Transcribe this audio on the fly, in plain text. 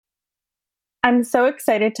I'm so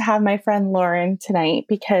excited to have my friend Lauren tonight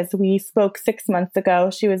because we spoke 6 months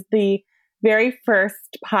ago. She was the very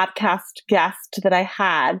first podcast guest that I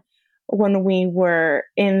had when we were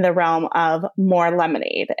in the realm of More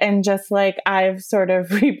Lemonade. And just like I've sort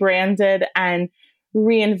of rebranded and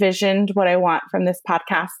re envisioned what I want from this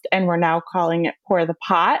podcast, and we're now calling it Pour the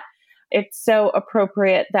Pot. It's so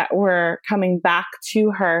appropriate that we're coming back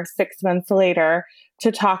to her 6 months later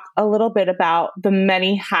to talk a little bit about the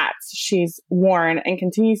many hats she's worn and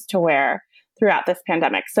continues to wear throughout this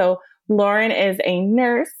pandemic. So, Lauren is a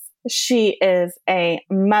nurse, she is a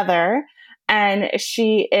mother, and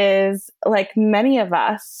she is, like many of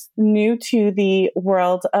us, new to the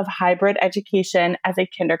world of hybrid education as a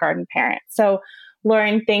kindergarten parent. So,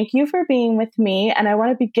 Lauren, thank you for being with me. And I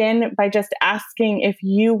want to begin by just asking if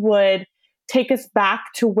you would take us back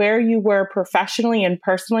to where you were professionally and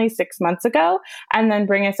personally 6 months ago, and then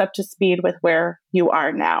bring us up to speed with where you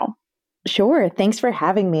are now. Sure. Thanks for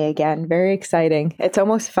having me again. Very exciting. It's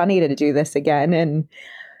almost funny to do this again and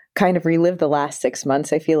kind of relive the last 6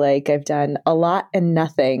 months. I feel like I've done a lot and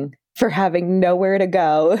nothing for having nowhere to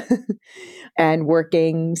go and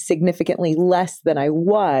working significantly less than I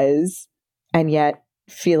was, and yet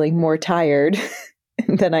feeling more tired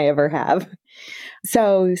than I ever have.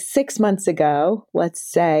 So 6 months ago, let's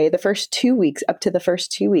say the first 2 weeks, up to the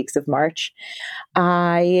first 2 weeks of March,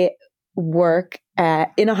 I work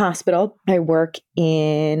in a hospital. I work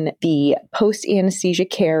in the post-anesthesia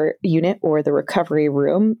care unit, or the recovery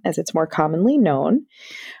room, as it's more commonly known.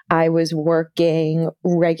 I was working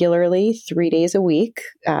regularly 3 days a week,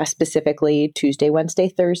 specifically Tuesday, Wednesday,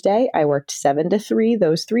 Thursday. I worked 7 to 3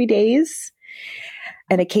 those 3 days,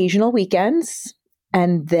 and occasional weekends.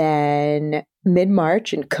 And then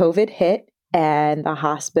mid-March, and COVID hit, and the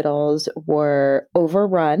hospitals were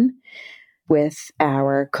overrun with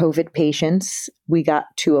our COVID patients. We got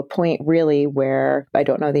to a point really where, I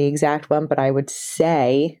don't know the exact one, but I would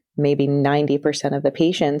say maybe 90% of the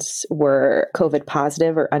patients were COVID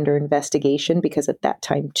positive or under investigation, because at that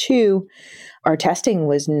time too, our testing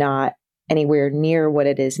was not anywhere near what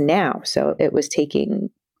it is now. So it was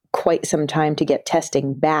taking quite some time to get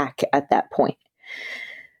testing back at that point.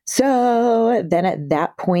 So then at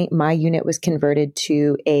that point, my unit was converted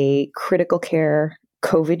to a critical care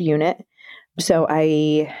COVID unit. So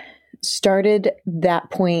I started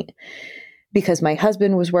that point because my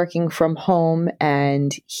husband was working from home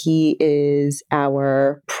and he is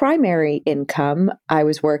our primary income. I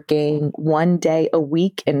was working 1 day a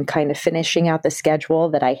week and kind of finishing out the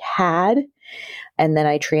schedule that I had. And then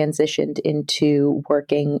I transitioned into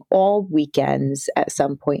working all weekends at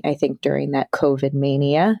some point, I think during that COVID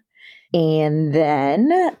mania. And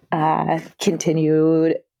then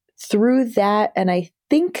continued through that. And I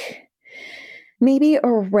think maybe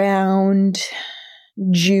around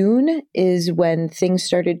June is when things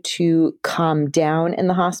started to calm down in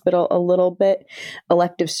the hospital a little bit.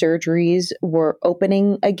 Elective surgeries were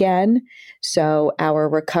opening again. So our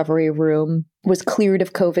recovery room was cleared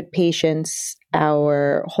of COVID patients.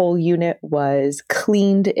 Our whole unit was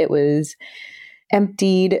cleaned. It was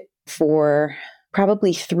emptied for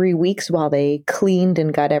probably 3 weeks while they cleaned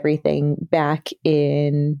and got everything back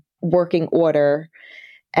in working order.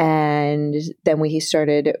 And then we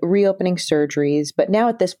started reopening surgeries. But now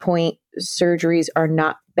at this point, surgeries are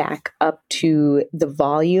not back up to the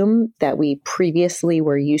volume that we previously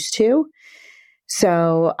were used to.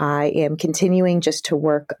 So I am continuing just to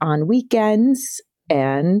work on weekends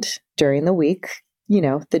and during the week,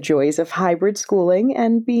 the joys of hybrid schooling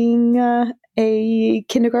and being a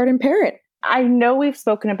kindergarten parent. I know we've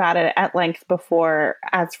spoken about it at length before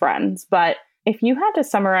as friends, but if you had to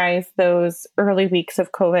summarize those early weeks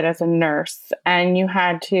of COVID as a nurse, and you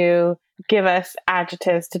had to give us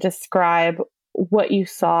adjectives to describe what you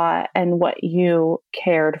saw and what you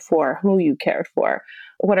cared for, who you cared for,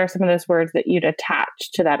 what are some of those words that you'd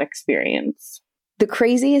attach to that experience? The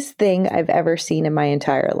craziest thing I've ever seen in my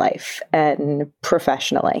entire life and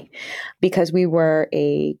professionally, because we were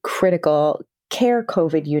a critical care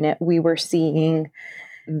COVID unit, we were seeing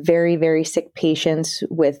very, very sick patients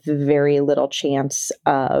with very little chance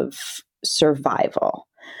of survival.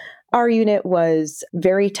 Our unit was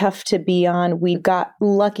very tough to be on. We got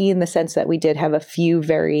lucky in the sense that we did have a few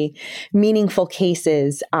very meaningful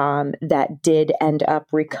cases that did end up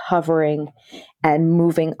recovering and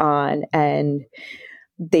moving on. And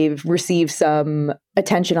they've received some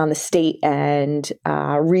attention on the state and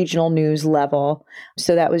regional news level.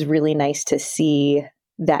 So that was really nice to see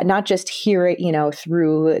that, not just hear it,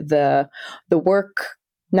 through the work,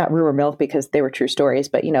 not rumor milk because they were true stories,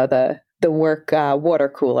 but, the the work water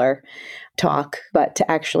cooler talk, but to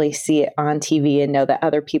actually see it on TV and know that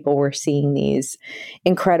other people were seeing these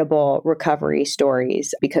incredible recovery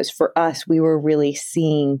stories. Because for us, we were really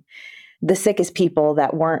seeing the sickest people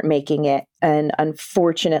that weren't making it. And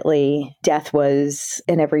unfortunately, death was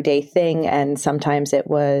an everyday thing. And sometimes it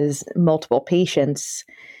was multiple patients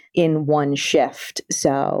in one shift.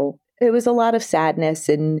 So it was a lot of sadness.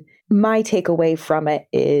 And my takeaway from it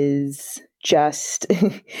is just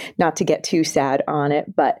not to get too sad on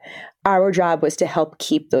it, but our job was to help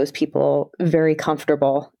keep those people very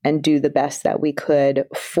comfortable and do the best that we could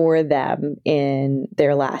for them in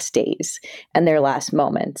their last days and their last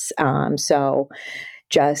moments. So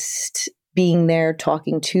just being there,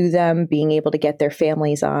 talking to them, being able to get their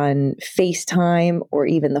families on FaceTime or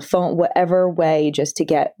even the phone, whatever way, just to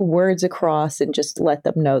get words across and just let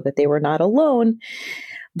them know that they were not alone.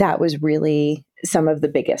 That was really some of the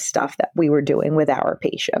biggest stuff that we were doing with our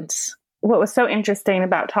patients. What was so interesting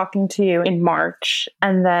about talking to you in March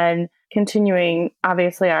and then continuing,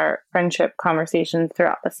 obviously, our friendship conversations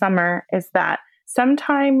throughout the summer is that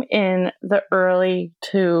sometime in the early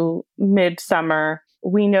to midsummer,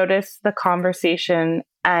 we noticed the conversation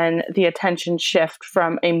and the attention shift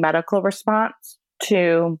from a medical response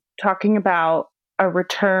to talking about a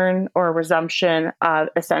return or resumption of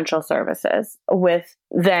essential services, with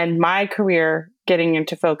then my career getting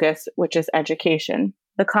into focus, which is education.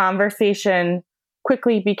 The conversation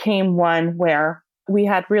quickly became one where we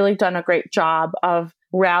had really done a great job of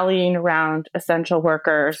rallying around essential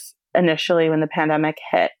workers initially when the pandemic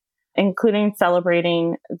hit, including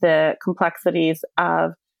celebrating the complexities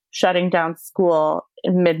of shutting down school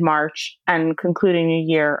in mid-March and concluding a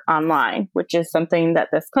year online, which is something that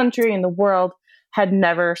this country and the world had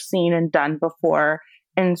never seen and done before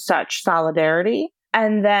in such solidarity.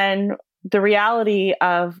 And then the reality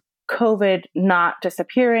of COVID not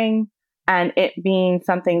disappearing and it being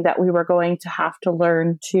something that we were going to have to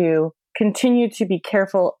learn to continue to be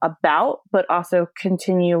careful about, but also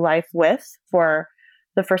continue life with for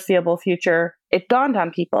the foreseeable future, it dawned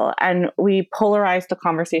on people and we polarized the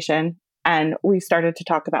conversation and we started to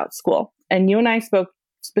talk about school. And you and I spoke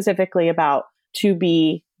specifically about to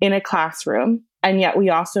be in a classroom. And yet we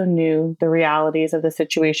also knew the realities of the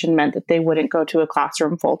situation meant that they wouldn't go to a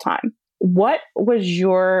classroom full time. What was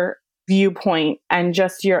your viewpoint and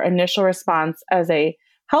just your initial response as a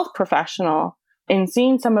health professional in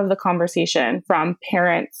seeing some of the conversation from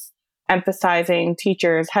parents emphasizing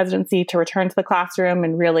teachers' hesitancy to return to the classroom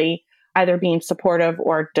and really either being supportive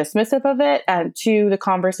or dismissive of it, and to the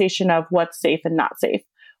conversation of what's safe and not safe?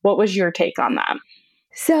 What was your take on that?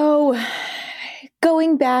 So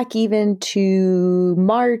going back even to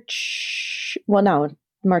March, well, no,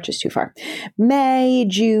 March is too far. May,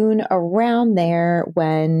 June, around there,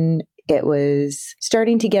 when it was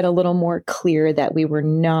starting to get a little more clear that we were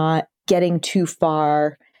not getting too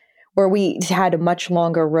far, or we had a much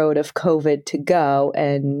longer road of COVID to go.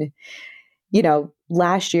 And, you know,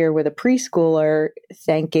 last year with a preschooler,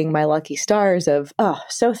 thanking my lucky stars of, oh,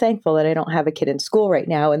 so thankful that I don't have a kid in school right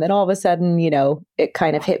now. And then all of a sudden, you know, it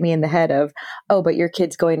kind of hit me in the head of, oh, but your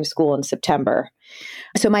kid's going to school in September.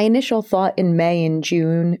 So my initial thought in May and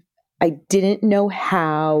June, I didn't know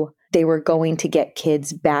how they were going to get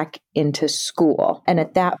kids back into school. And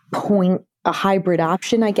at that point, a hybrid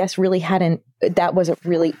option, I guess, that wasn't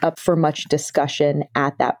really up for much discussion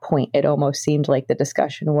at that point. It almost seemed like the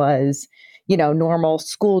discussion was, you know, normal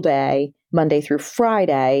school day, Monday through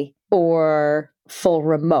Friday, or full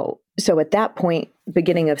remote. So at that point,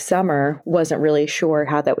 beginning of summer, wasn't really sure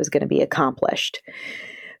how that was going to be accomplished.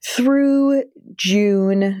 Through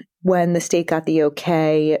June, when the state got the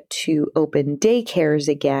okay to open daycares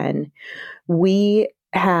again, we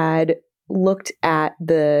had looked at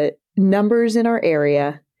the numbers in our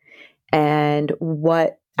area and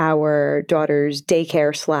what our daughter's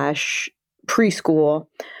daycare / preschool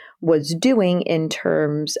was doing in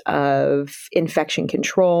terms of infection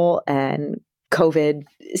control and COVID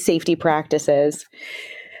safety practices.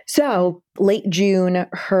 So late June,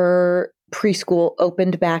 her preschool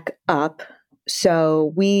opened back up.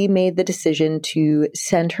 So we made the decision to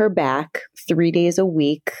send her back 3 days a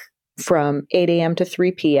week from 8 a.m. to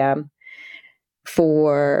 3 p.m.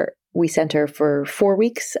 We sent her for 4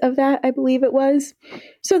 weeks of that, I believe it was,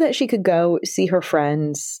 so that she could go see her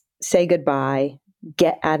friends, say goodbye,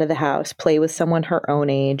 get out of the house, play with someone her own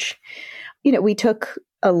age. You know, we took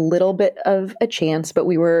a little bit of a chance, but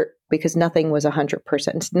because nothing was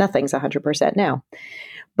 100%, nothing's 100% now,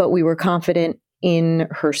 but we were confident in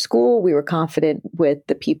her school. We were confident with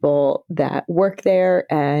the people that work there,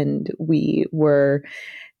 and we were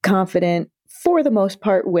confident for the most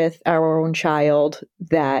part with our own child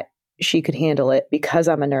that she could handle it. Because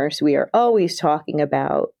I'm a nurse, we are always talking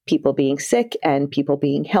about people being sick and people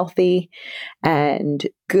being healthy and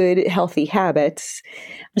good, healthy habits.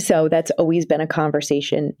 So that's always been a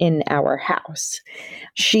conversation in our house.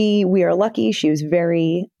 We are lucky. She was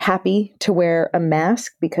very happy to wear a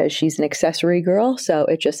mask because she's an accessory girl. So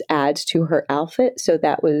it just adds to her outfit. So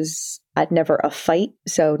that was never a fight.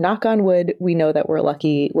 So knock on wood, we know that we're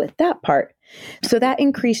lucky with that part. So that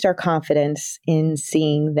increased our confidence in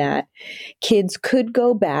seeing that kids could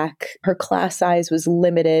go back. Her class size was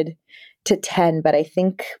limited to 10, but I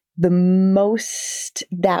think the most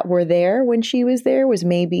that were there when she was there was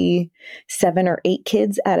maybe 7 or 8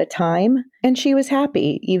 kids at a time. And she was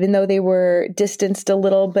happy. Even though they were distanced a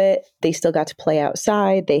little bit, they still got to play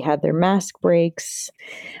outside. They had their mask breaks.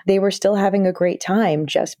 They were still having a great time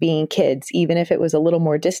just being kids, even if it was a little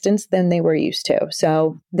more distance than they were used to.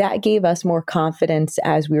 So that gave us more confidence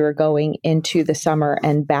as we were going into the summer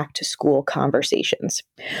and back to school conversations.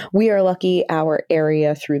 We are lucky our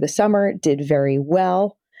area through the summer did very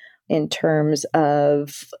well in terms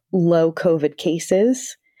of low COVID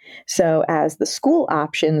cases. So as the school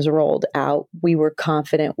options rolled out, we were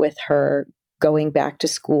confident with her going back to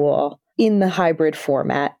school in the hybrid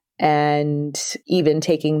format, and even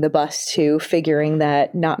taking the bus too, figuring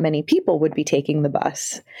that not many people would be taking the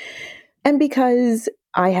bus. And because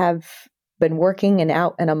I have been working and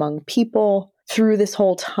out and among people through this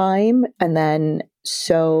whole time, and then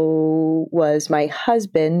so was my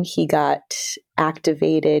husband. He got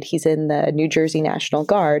activated. He's in the New Jersey National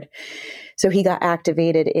Guard. So he got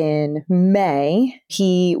activated in May.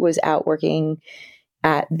 He was out working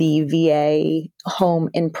at the VA home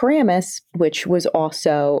in Paramus, which was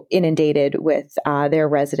also inundated with their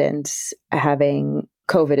residents having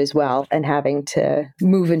COVID as well and having to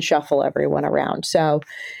move and shuffle everyone around. So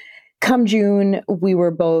come June, we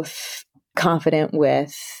were both confident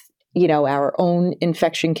with our own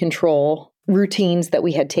infection control routines that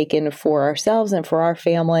we had taken for ourselves and for our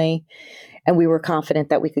family. And we were confident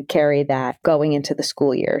that we could carry that going into the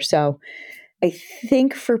school year. So I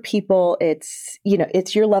think for people, it's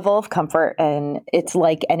your level of comfort, and it's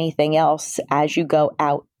like anything else. As you go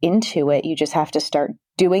out into it, you just have to start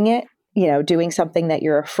doing it, doing something that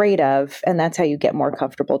you're afraid of. And that's how you get more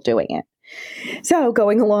comfortable doing it. So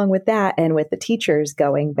going along with that, and with the teachers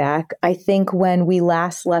going back, I think when we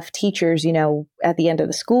last left teachers, at the end of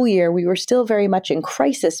the school year, we were still very much in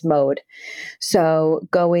crisis mode. So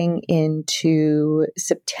going into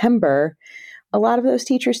September, a lot of those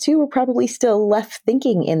teachers too were probably still left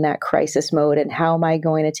thinking in that crisis mode. And how am I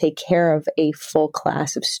going to take care of a full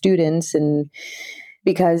class of students? And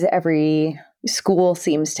because every school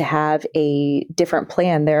seems to have a different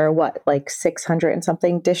plan. There are 600 and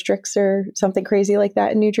something districts or something crazy like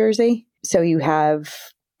that in New Jersey. So you have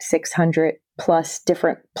 600 plus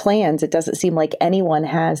different plans. It doesn't seem like anyone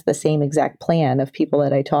has the same exact plan of people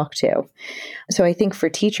that I talk to. So I think for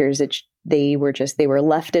teachers, they were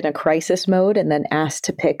left in a crisis mode and then asked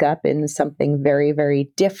to pick up in something very,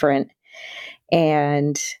 very different,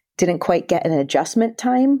 and didn't quite get an adjustment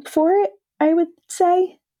time for it, I would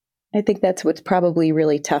say. I think that's what's probably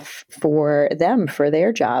really tough for them, for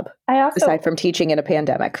their job, aside from teaching in a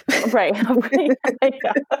pandemic. Right.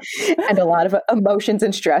 And a lot of emotions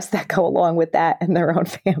and stress that go along with that in their own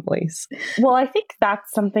families. Well, I think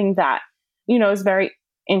that's something that, is very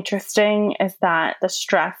interesting, is that the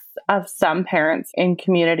stress of some parents in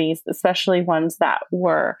communities, especially ones that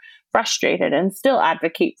were frustrated and still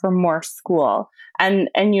advocate for more school. And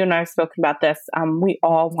you and I have spoken about this. We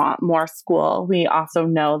all want more school. We also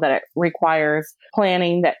know that it requires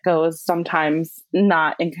planning that goes sometimes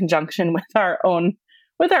not in conjunction with our own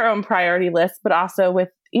priority list, but also with,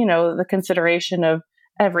 the consideration of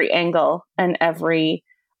every angle and every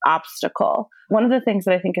obstacle. One of the things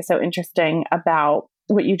that I think is so interesting about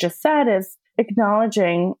what you just said is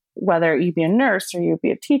acknowledging, whether you be a nurse or you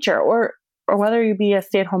be a teacher or whether you be a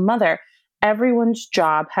stay-at-home mother, everyone's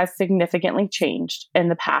job has significantly changed in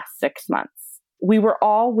the past 6 months. We were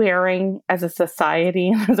all wearing, as a society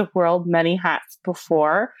and as a world, many hats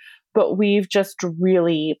before, but we've just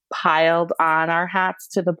really piled on our hats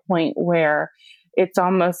to the point where it's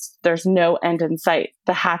almost, there's no end in sight.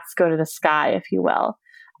 The hats go to the sky, if you will.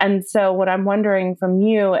 And so what I'm wondering from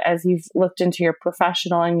you, as you've looked into your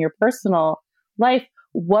professional and your personal life,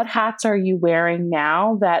 what hats are you wearing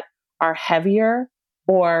now that are heavier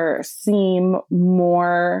or seem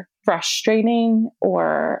more frustrating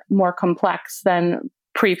or more complex than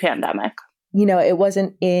pre-pandemic? It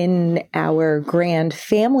wasn't in our grand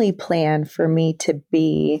family plan for me to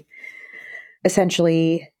be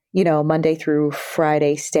essentially, Monday through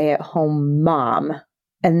Friday stay-at-home mom.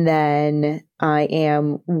 And then I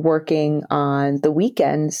am working on the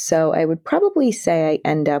weekends. So I would probably say I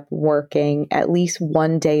end up working at least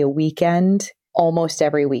one day a weekend, almost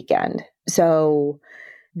every weekend. So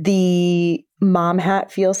the mom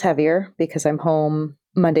hat feels heavier because I'm home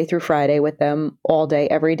Monday through Friday with them all day,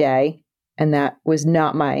 every day. And that was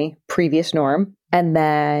not my previous norm. And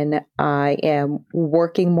then I am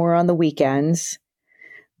working more on the weekends,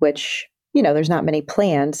 which, there's not many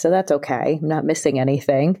plans, so that's okay. I'm not missing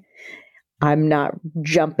anything. I'm not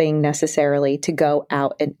jumping necessarily to go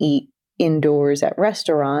out and eat indoors at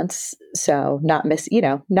restaurants. So not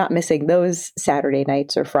missing those Saturday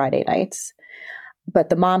nights or Friday nights. But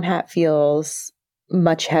the mom hat feels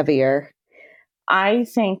much heavier. I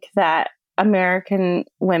think that American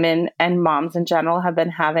women and moms in general have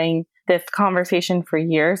been having this conversation for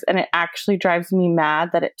years, and it actually drives me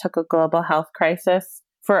mad that it took a global health crisis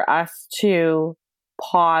for us to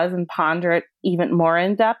pause and ponder it even more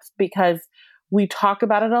in depth, because we talk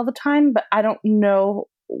about it all the time, but I don't know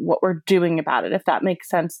what we're doing about it, if that makes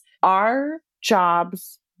sense. Our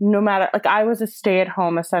jobs, no matter, like I was a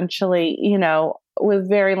stay-at-home essentially, with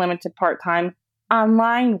very limited part-time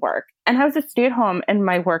online work. And I was a stay-at-home and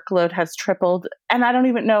my workload has tripled. And I don't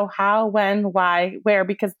even know how, when, why, where,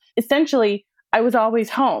 because essentially I was always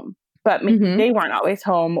home, but maybe they weren't always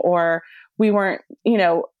home, or we weren't,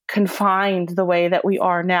 confined the way that we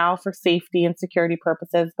are now for safety and security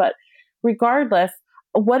purposes. But regardless,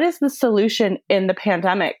 what is the solution in the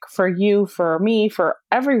pandemic for you, for me, for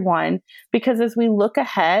everyone? Because as we look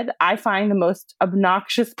ahead, I find the most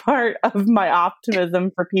obnoxious part of my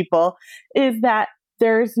optimism for people is that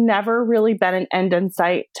there's never really been an end in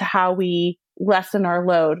sight to how we lessen our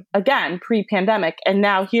load. Again, pre-pandemic. And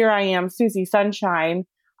now here I am, Susie Sunshine,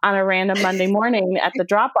 on a random Monday morning at the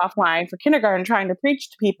drop-off line for kindergarten trying to preach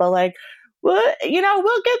to people like, well,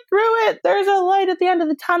 we'll get through it. There's a light at the end of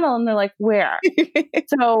the tunnel. And they're like, where?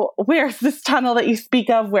 So where's this tunnel that you speak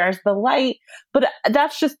of? Where's the light? But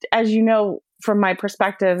that's just, as you know, from my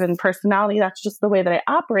perspective and personality, that's just the way that I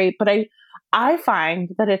operate. But I find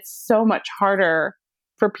that it's so much harder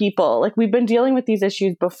for people. Like, we've been dealing with these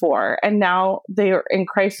issues before, and now they are in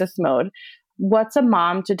crisis mode. What's a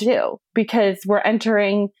mom to do? Because we're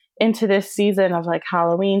entering into this season of like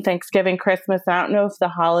Halloween, Thanksgiving, Christmas. I don't know if the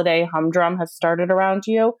holiday humdrum has started around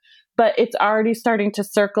you, but it's already starting to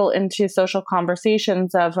circle into social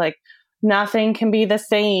conversations of like, nothing can be the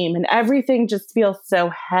same and everything just feels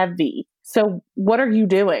so heavy. So what are you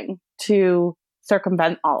doing to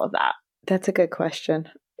circumvent all of that? That's a good question.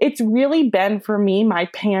 It's really been, for me, my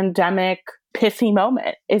pandemic pissy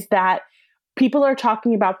moment is that people are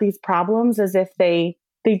talking about these problems as if they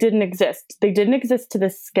didn't exist. They didn't exist to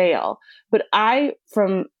this scale. But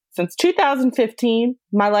since 2015,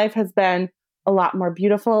 my life has been a lot more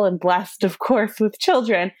beautiful and blessed, of course, with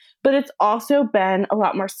children, but it's also been a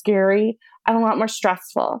lot more scary and a lot more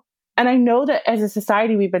stressful. And I know that as a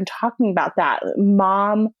society, we've been talking about that.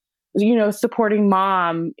 Mom, supporting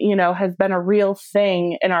mom, has been a real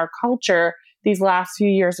thing in our culture these last few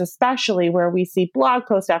years, especially, where we see blog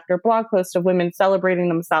post after blog post of women celebrating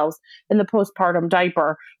themselves in the postpartum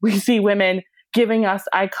diaper. We see women giving us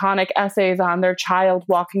iconic essays on their child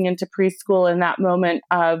walking into preschool in that moment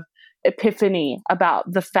of epiphany about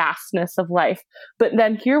the fastness of life. But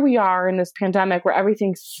then here we are in this pandemic where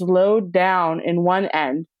everything's slowed down in one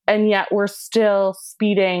end, and yet we're still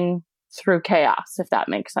speeding through chaos, if that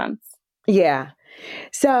makes sense. Yeah.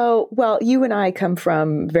 So, well, you and I come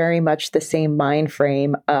from very much the same mind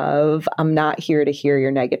frame of, I'm not here to hear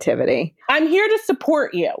your negativity. I'm here to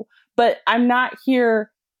support you, but I'm not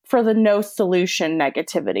here for the no solution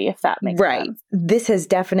negativity, if that makes sense. This has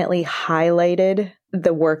definitely highlighted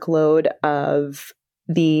the workload of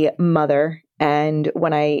the mother. And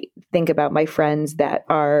when I think about my friends that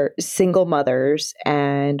are single mothers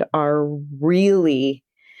and are really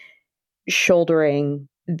shouldering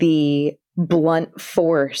the blunt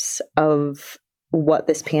force of what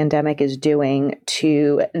this pandemic is doing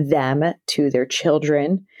to them, to their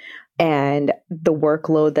children, and the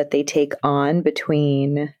workload that they take on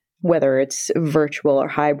between whether it's virtual or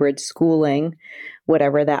hybrid schooling,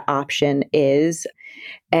 whatever that option is,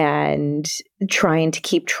 and trying to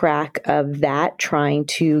keep track of that, trying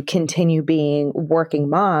to continue being working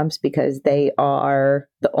moms because they are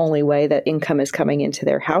the only way that income is coming into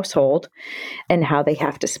their household, and how they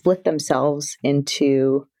have to split themselves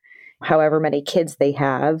into however many kids they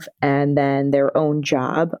have, and then their own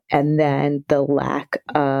job, and then the lack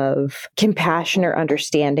of compassion or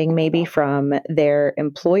understanding maybe from their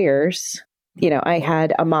employers. I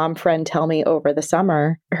had a mom friend tell me over the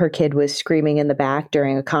summer, her kid was screaming in the back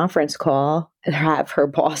during a conference call have her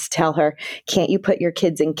boss tell her, "Can't you put your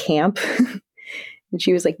kids in camp?" And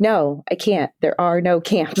she was like, "No, I can't. There are no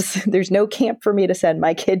camps. There's no camp for me to send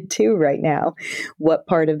my kid to right now. What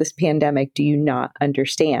part of this pandemic do you not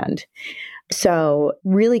understand?" So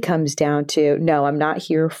really comes down to, no, I'm not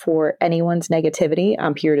here for anyone's negativity.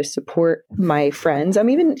 I'm here to support my friends. I'm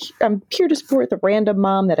here to support the random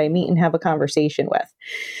mom that I meet and have a conversation with.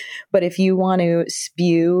 But if you want to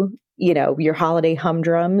spew, your holiday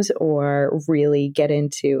humdrums or really get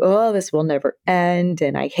into, oh, this will never end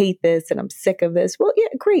and I hate this and I'm sick of this. Well, yeah,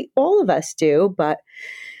 great. All of us do. But,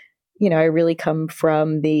 I really come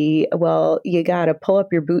from you got to pull up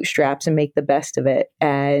your bootstraps and make the best of it.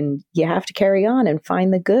 And you have to carry on and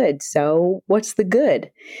find the good. So what's the good?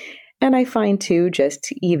 And I find too,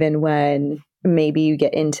 just even when maybe you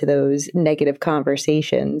get into those negative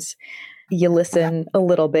conversations, you listen a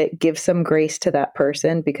little bit, give some grace to that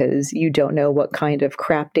person because you don't know what kind of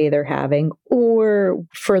crap day they're having, or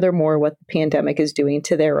furthermore, what the pandemic is doing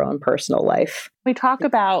to their own personal life. We talk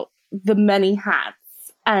about the many hats.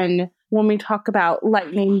 And when we talk about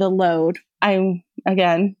lightening the load,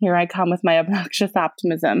 here I come with my obnoxious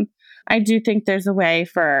optimism. I do think there's a way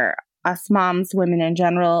for us moms, women in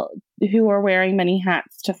general, who are wearing many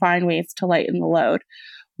hats to find ways to lighten the load.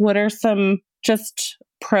 What are some just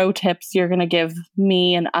pro tips you're going to give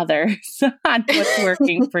me and others on what's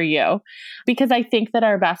working for you? Because I think that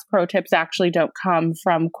our best pro tips actually don't come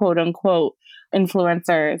from quote unquote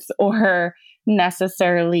influencers or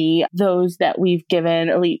necessarily those that we've given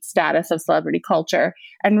elite status of celebrity culture,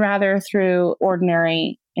 and rather through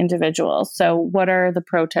ordinary individuals. So what are the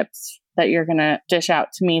pro tips that you're going to dish out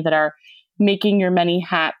to me that are making your many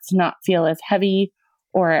hats not feel as heavy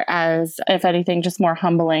or as, if anything, just more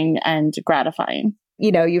humbling and gratifying?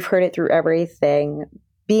 You've heard it through everything.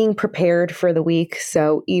 Being prepared for the week.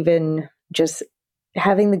 So even just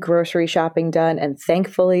having the grocery shopping done, and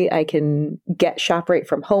thankfully I can get ShopRite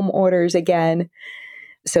from home orders again.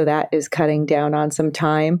 So that is cutting down on some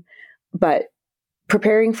time. But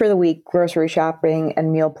preparing for the week, grocery shopping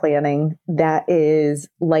and meal planning, that is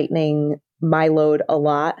lightening my load a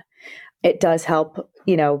lot. It does help,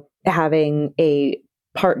 having a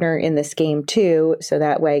partner in this game too. So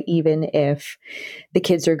that way, even if the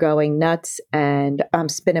kids are going nuts and I'm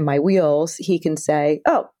spinning my wheels, he can say,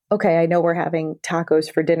 "Oh, okay, I know we're having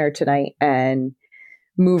tacos for dinner tonight," and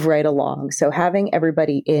move right along. So having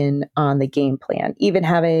everybody in on the game plan, even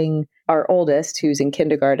having our oldest who's in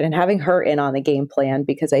kindergarten and having her in on the game plan,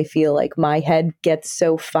 because I feel like my head gets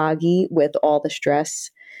so foggy with all the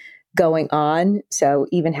stress going on. So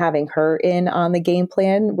even having her in on the game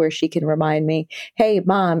plan where she can remind me, "Hey,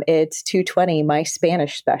 Mom, it's 2:20. My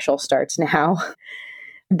Spanish special starts now."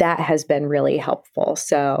 That has been really helpful.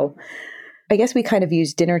 So I guess we kind of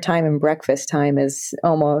use dinner time and breakfast time as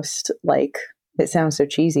almost like, it sounds so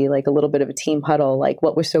cheesy, like a little bit of a team huddle, like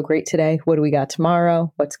what was so great today? What do we got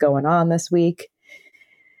tomorrow? What's going on this week?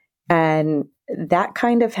 And that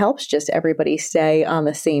kind of helps just everybody stay on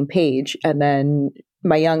the same page. And then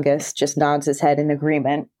my youngest just nods his head in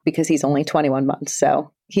agreement because he's only 21 months.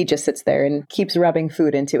 So he just sits there and keeps rubbing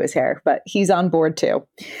food into his hair, but he's on board too.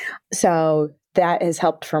 So that has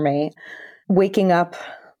helped for me. Waking up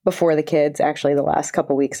before the kids, actually the last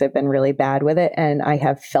couple of weeks I've been really bad with it and I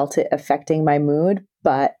have felt it affecting my mood,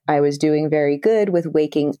 but I was doing very good with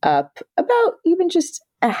waking up about even just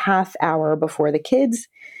a half hour before the kids,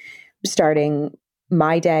 starting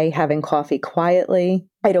my day, having coffee quietly.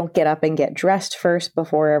 I don't get up and get dressed first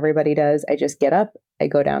before everybody does. I just get up, I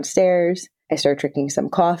go downstairs, I start drinking some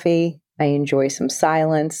coffee, I enjoy some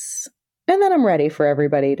silence, and then I'm ready for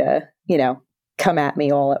everybody to, come at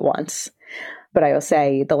me all at once. But I will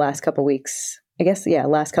say the last couple weeks,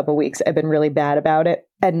 I've been really bad about it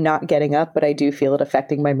and not getting up, but I do feel it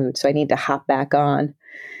affecting my mood. So I need to hop back on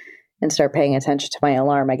and start paying attention to my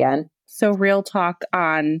alarm again. So real talk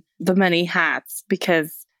on the many hats,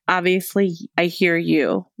 because obviously I hear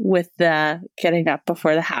you with the getting up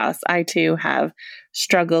before the house. I too have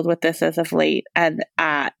struggled with this as of late, and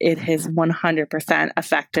it has 100%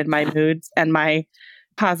 affected my moods and my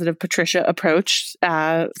positive Patricia approach.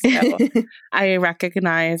 So I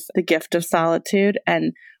recognize the gift of solitude,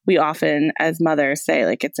 and we often as mothers say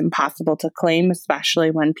like it's impossible to claim,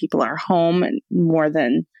 especially when people are home and more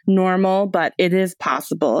than normal, but it is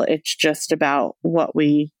possible. It's just about what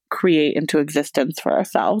we create into existence for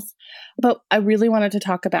ourselves. But I really wanted to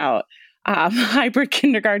talk about hybrid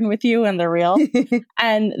kindergarten with you and the real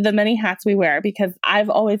and the many hats we wear, because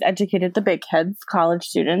I've always educated the big kids, college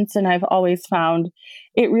students, and I've always found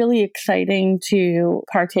it really exciting to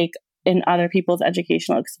partake in other people's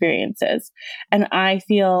educational experiences. And I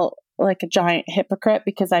feel like a giant hypocrite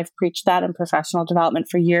because I've preached that in professional development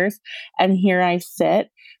for years. And here I sit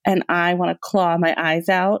and I want to claw my eyes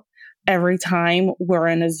out every time we're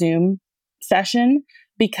in a Zoom session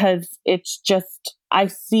because it's just, I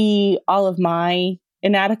see all of my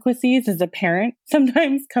inadequacies as a parent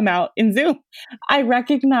sometimes come out in Zoom. I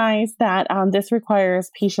recognize that this requires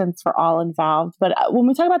patience for all involved. But when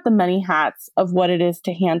we talk about the many hats of what it is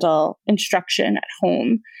to handle instruction at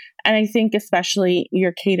home, and I think especially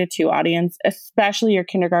your K-2 audience, especially your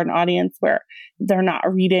kindergarten audience where they're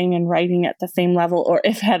not reading and writing at the same level, or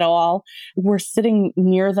if at all, we're sitting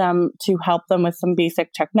near them to help them with some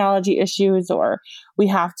basic technology issues, or we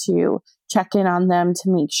have to check in on them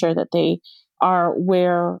to make sure that they are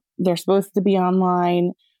where they're supposed to be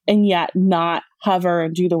online and yet not hover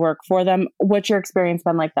and do the work for them. What's your experience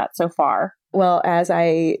been like that so far? Well, as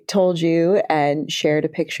I told you and shared a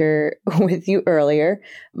picture with you earlier,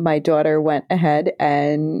 my daughter went ahead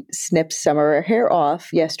and snipped some of her hair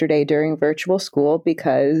off yesterday during virtual school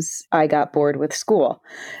because I got bored with school.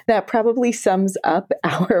 That probably sums up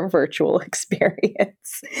our virtual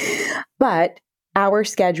experience. But our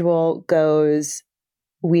schedule goes,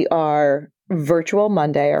 we are virtual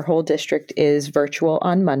Monday. Our whole district is virtual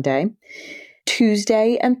on Monday.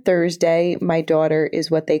 Tuesday and Thursday, my daughter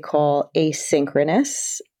is what they call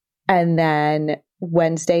asynchronous. And then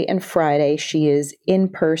Wednesday and Friday, she is in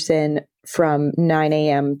person from 9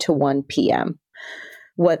 a.m. to 1 p.m.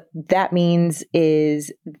 What that means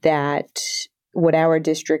is that what our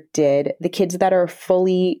district did, the kids that are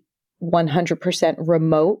fully 100%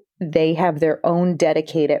 remote, they have their own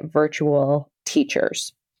dedicated virtual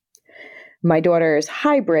teachers. My daughter is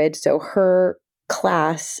hybrid, so her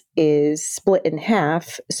class is split in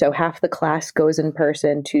half. So half the class goes in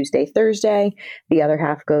person Tuesday, Thursday. The other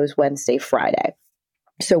half goes Wednesday, Friday.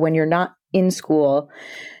 So when you're not in school,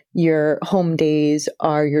 your home days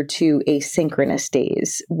are your 2 asynchronous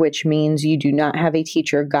days, which means you do not have a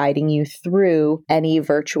teacher guiding you through any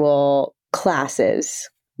virtual classes.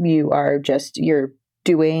 You're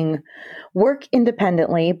doing work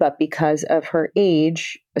independently, but because of her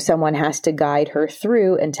age, someone has to guide her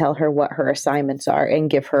through and tell her what her assignments are and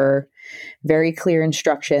give her very clear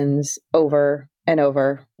instructions over and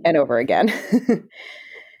over and over again.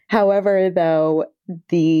 However, though,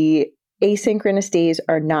 the asynchronous days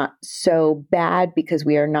are not so bad because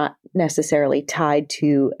we are not necessarily tied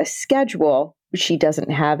to a schedule. She doesn't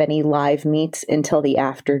have any live meets until the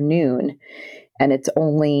afternoon. And it's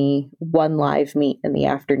only one live meet in the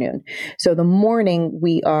afternoon. So the morning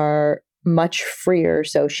we are much freer.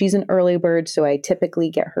 So she's an early bird. So I typically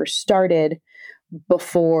get her started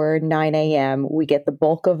before 9 a.m. We get the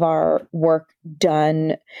bulk of our work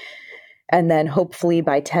done. And then hopefully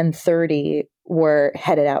by 10:30, we're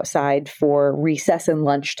headed outside for recess and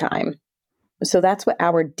lunchtime. So that's what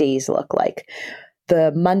our days look like.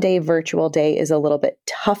 The Monday virtual day is a little bit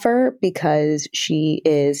tougher because she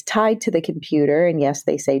is tied to the computer. And yes,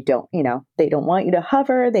 they say they don't want you to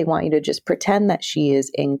hover. They want you to just pretend that she is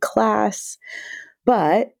in class,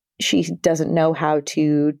 but she doesn't know how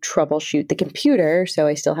to troubleshoot the computer. So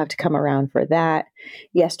I still have to come around for that.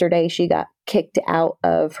 Yesterday, she got kicked out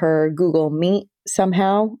of her Google Meet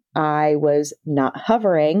somehow. I was not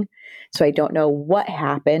hovering, so I don't know what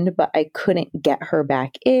happened, but I couldn't get her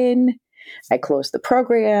back in. I closed the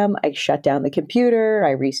program, I shut down the computer,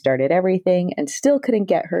 I restarted everything and still couldn't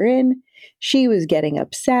get her in. She was getting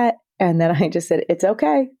upset. And then I just said, it's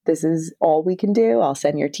okay. This is all we can do. I'll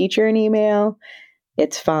send your teacher an email.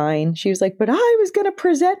 It's fine. She was like, but I was going to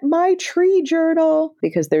present my tree journal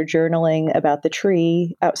because they're journaling about the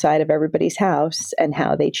tree outside of everybody's house and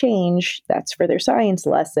how they change. That's for their science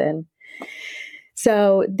lesson.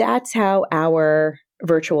 So that's how our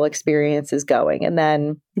virtual experience is going. And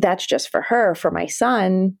then that's just for her. For my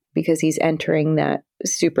son, because he's entering that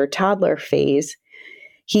super toddler phase,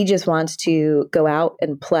 he just wants to go out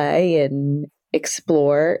and play and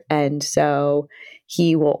explore. And so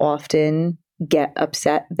he will often get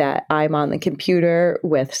upset that I'm on the computer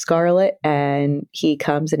with Scarlett, and he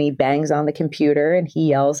comes and he bangs on the computer and he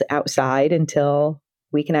yells outside until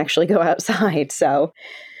we can actually go outside. So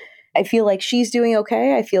I feel like she's doing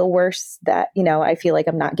okay. I feel worse that, I feel like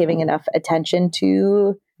I'm not giving enough attention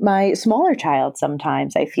to my smaller child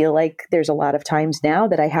sometimes. I feel like there's a lot of times now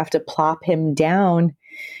that I have to plop him down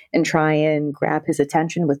and try and grab his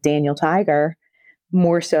attention with Daniel Tiger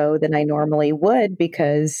more so than I normally would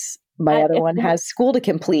because my other one has school to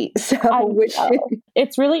complete. So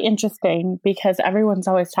it's really interesting because everyone's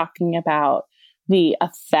always talking about the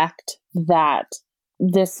effect that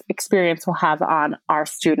this experience will have on our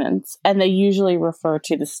students, and they usually refer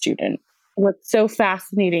to the student. What's so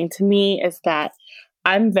fascinating to me is that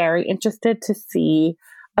I'm very interested to see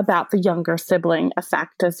about the younger sibling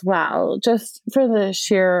effect as well, just for the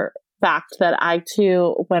sheer fact that I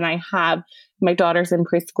too, when I have my daughter's in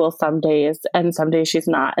preschool some days and some days she's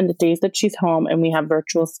not, and the days that she's home and we have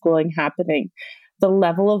virtual schooling happening, the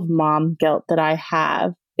level of mom guilt that I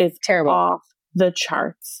have is terrible, off the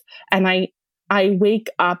charts. And I wake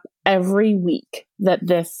up every week that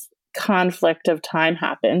this conflict of time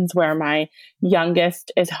happens where my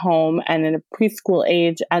youngest is home and in a preschool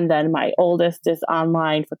age, and then my oldest is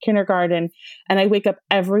online for kindergarten. And I wake up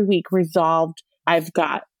every week resolved. I've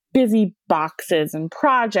got busy boxes and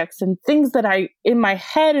projects and things that I, in my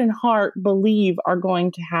head and heart, believe are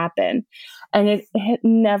going to happen. And it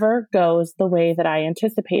never goes the way that I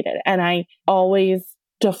anticipated. And I always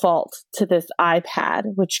default to this iPad,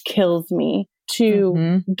 which kills me,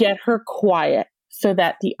 to get her quiet so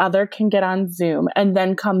that the other can get on Zoom and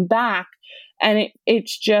then come back. And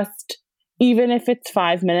it's just, even if it's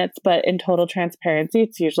 5 minutes, but in total transparency,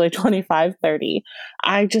 it's usually 25, 30.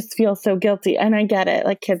 I just feel so guilty. And I get it.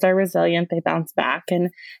 Like, kids are resilient. They bounce back.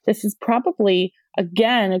 And this is probably,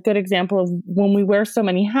 again, a good example of when we wear so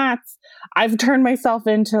many hats. I've turned myself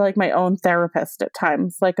into like my own therapist at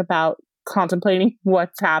times, like about contemplating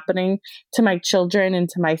what's happening to my children and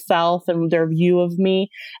to myself and their view of me.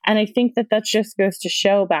 And I think that just goes to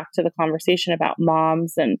show, back to the conversation about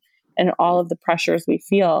moms and all of the pressures we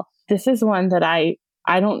feel. This is one that I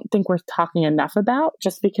don't think we're talking enough about,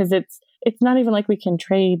 just because it's not even like we can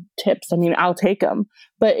trade tips. I mean, I'll take them,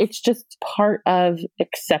 but it's just part of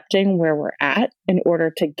accepting where we're at in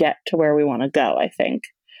order to get to where we want to go. I think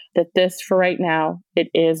that this, for right now, it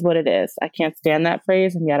is what it is. I can't stand that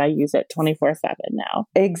phrase, and yet I use it 24/7 now.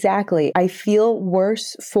 Exactly. I feel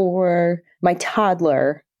worse for my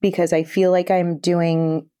toddler because I feel like I'm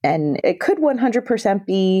doing, and it could 100%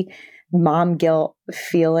 be mom guilt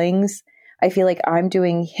feelings. I feel like I'm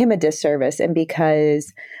doing him a disservice. And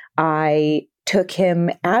because I took him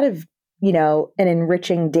out of, an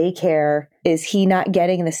enriching daycare, is he not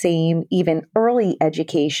getting the same even early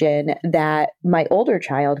education that my older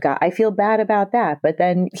child got? I feel bad about that. But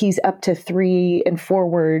then he's up to 3 and 4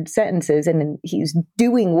 word sentences and he's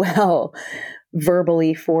doing well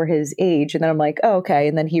verbally for his age. And then I'm like, oh, okay.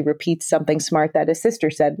 And then he repeats something smart that his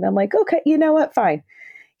sister said. And I'm like, okay, you know what? Fine.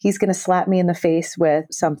 He's going to slap me in the face with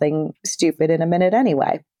something stupid in a minute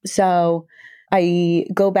anyway. So I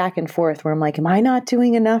go back and forth where I'm like, am I not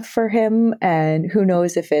doing enough for him? And who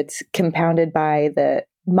knows if it's compounded by the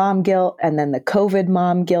mom guilt and then the COVID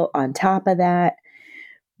mom guilt on top of that.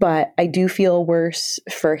 But I do feel worse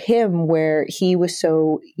for him where he was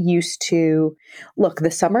so used to, look,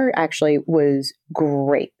 the summer actually was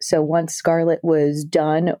great. So once Scarlett was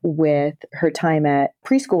done with her time at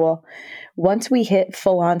preschool, once we hit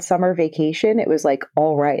full on summer vacation, it was like,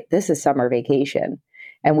 all right, this is summer vacation.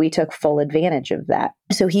 And we took full advantage of that.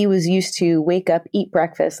 So he was used to wake up, eat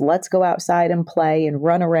breakfast, let's go outside and play and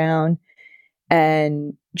run around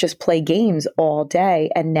and just play games all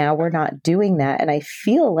day. And now we're not doing that. And I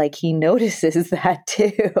feel like he notices that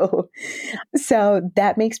too. So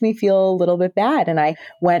that makes me feel a little bit bad. And I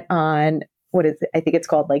went on, I think it's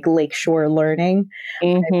called like Lakeshore Learning,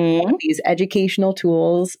 these educational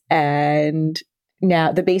tools. And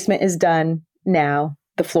now the basement is done. Now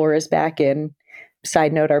the floor is back in.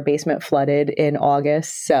 Side note, our basement flooded in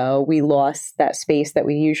August, so we lost that space that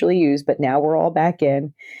we usually use, but now we're all back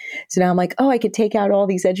in. So now I'm like, oh, I could take out all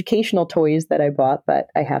these educational toys that I bought, but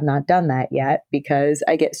I have not done that yet because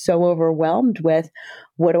I get so overwhelmed with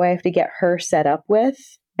what do I have to get her set up with?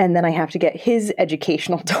 And then I have to get his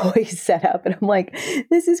educational toys set up. And I'm like,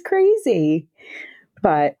 this is crazy.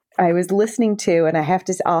 But I was listening to, and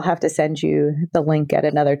I'll have to send you the link at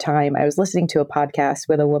another time. I was listening to a podcast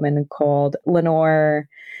with a woman called Lenore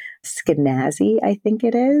Skenazy, I think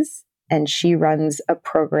it is. And she runs a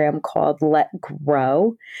program called Let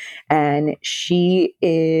Grow. And she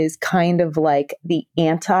is kind of like the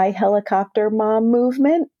anti-helicopter mom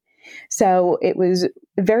movement. So it was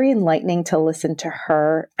very enlightening to listen to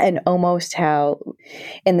her, and almost how,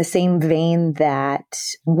 in the same vein that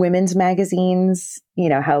women's magazines,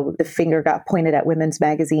 how the finger got pointed at women's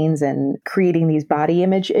magazines and creating these body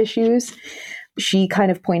image issues, she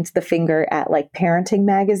kind of points the finger at like parenting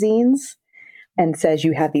magazines and says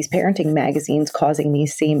you have these parenting magazines causing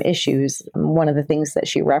these same issues. One of the things that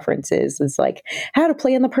she references is like how to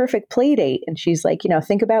plan the perfect play date. And she's like,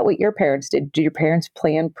 think about what your parents did. Did your parents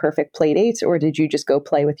plan perfect play dates, or did you just go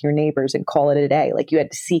play with your neighbors and call it a day? Like you had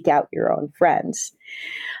to seek out your own friends.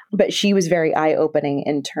 But she was very eye-opening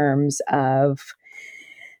in terms of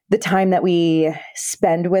the time that we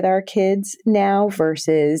spend with our kids now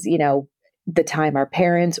versus, the time our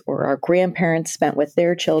parents or our grandparents spent with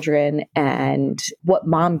their children and what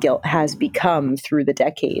mom guilt has become through the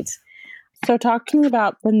decades. So talk to me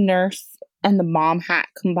about the nurse and the mom hat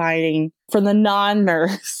combining for the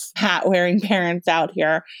non-nurse hat wearing parents out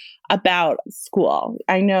here about school.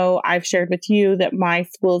 I know I've shared with you that my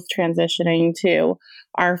school is transitioning to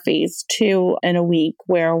our phase 2 in a week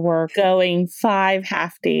where we're going 5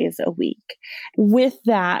 half days a week. With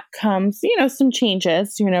that comes, some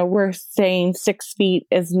changes. We're saying 6 feet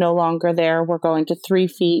is no longer there. We're going to 3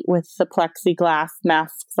 feet with the plexiglass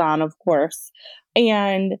masks on, of course.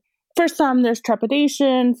 And for some, there's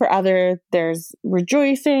trepidation. For others, there's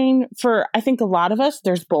rejoicing. For, I think, a lot of us,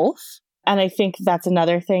 there's both. And I think that's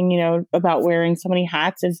another thing, about wearing so many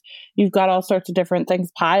hats is you've got all sorts of different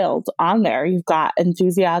things piled on there. You've got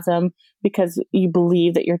enthusiasm because you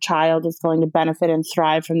believe that your child is going to benefit and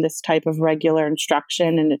thrive from this type of regular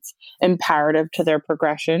instruction and it's imperative to their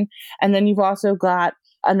progression. And then you've also got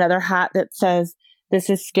another hat that says, this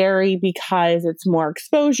is scary because it's more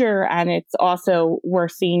exposure and it's also, we're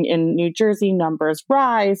seeing in New Jersey numbers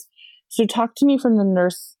rise. So talk to me from the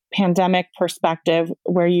nurse pandemic perspective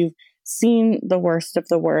where you've seen the worst of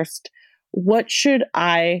the worst. What should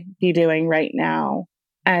I be doing right now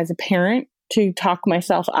as a parent to talk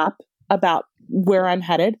myself up about where I'm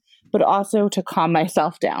headed, but also to calm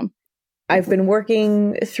myself down? I've been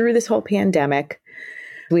working through this whole pandemic.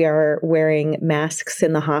 We are wearing masks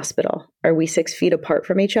in the hospital. Are we 6 feet apart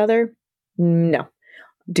from each other? No.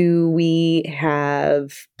 Do we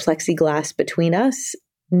have plexiglass between us?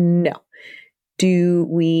 No. Do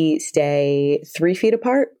we stay 3 feet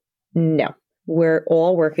apart? No. We're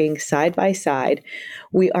all working side by side.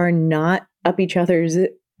 We are not up each other's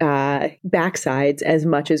backsides as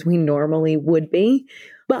much as we normally would be.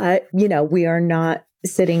 But, we are not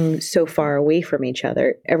sitting so far away from each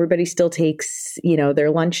other. Everybody still takes, their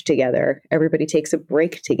lunch together. Everybody takes a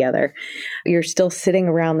break together. You're still sitting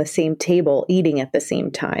around the same table, eating at the same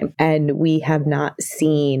time. And we have not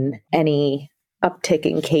seen any uptick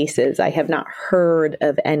in cases. I have not heard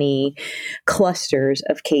of any clusters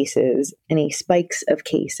of cases, any spikes of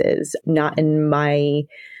cases, not in my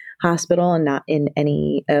hospital and not in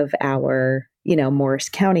any of our, Morris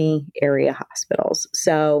County area hospitals.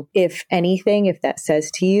 So if anything, if that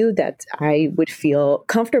says to you that I would feel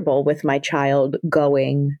comfortable with my child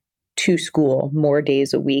going to school more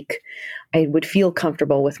days a week, I would feel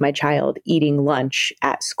comfortable with my child eating lunch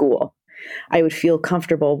at school. I would feel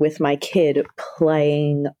comfortable with my kid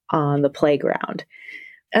playing on the playground.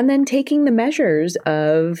 And then taking the measures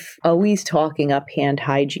of always talking up hand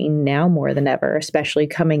hygiene now more than ever, especially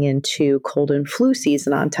coming into cold and flu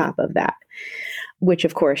season on top of that, which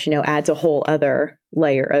of course, adds a whole other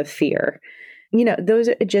layer of fear. Those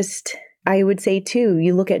are just, I would say too,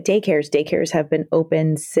 you look at daycares. Daycares have been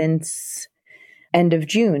open since end of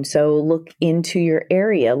June. So look into your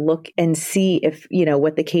area, look and see if,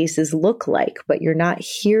 what the cases look like, but you're not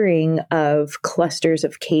hearing of clusters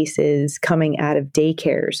of cases coming out of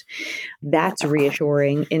daycares. That's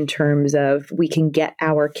reassuring in terms of we can get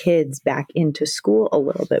our kids back into school a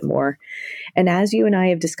little bit more. And as you and I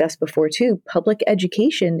have discussed before too, public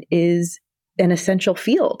education is an essential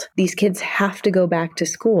field. These kids have to go back to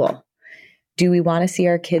school. Do we want to see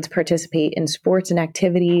our kids participate in sports and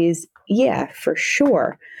activities? Yeah, for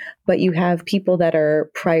sure. But you have people that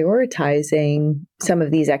are prioritizing some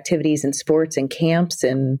of these activities and sports and camps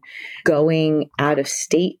and going out of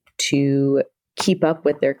state to keep up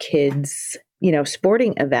with their kids,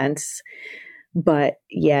 sporting events, but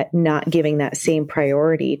yet not giving that same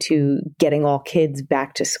priority to getting all kids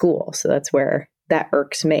back to school. So that's where that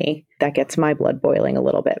irks me. That gets my blood boiling a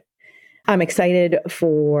little bit. I'm excited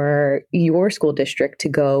for your school district to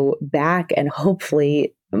go back, and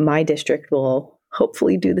hopefully my district will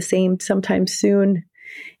hopefully do the same sometime soon.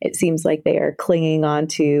 It seems like they are clinging on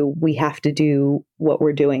to, we have to do what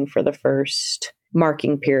we're doing for the first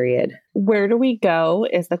marking period. Where do we go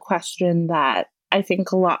is the question that I think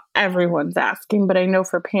everyone's asking, but I know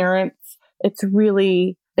for parents, it's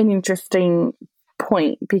really an interesting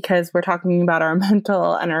point because we're talking about our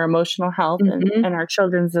mental and our emotional health and our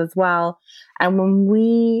children's as well. And when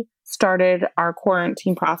we started our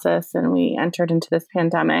quarantine process and we entered into this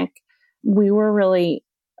pandemic, we were really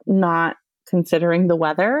not considering the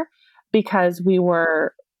weather because we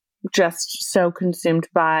were just so consumed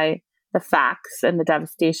by the facts and the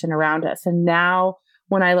devastation around us. And now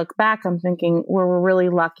when I look back, I'm thinking we're really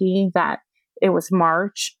lucky that it was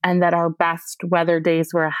March and that our best weather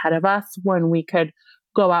days were ahead of us when we could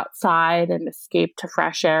go outside and escape to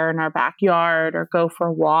fresh air in our backyard or go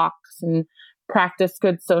for walks and practice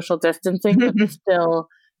good social distancing, but still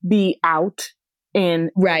be out in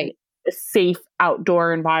a safe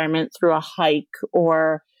outdoor environment through a hike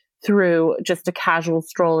or through just a casual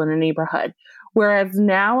stroll in a neighborhood. Whereas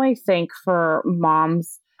now I think for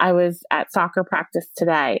moms, I was at soccer practice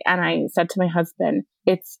today and I said to my husband,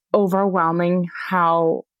 it's overwhelming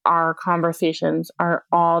how our conversations are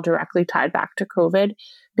all directly tied back to COVID,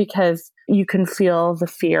 because you can feel the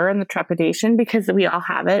fear and the trepidation, because we all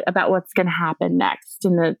have it, about what's going to happen next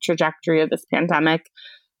in the trajectory of this pandemic.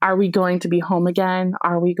 Are we going to be home again?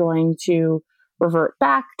 Are we going to revert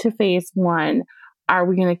back to phase one? Are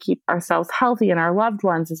we going to keep ourselves healthy and our loved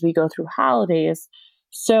ones as we go through holidays?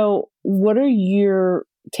 So what are your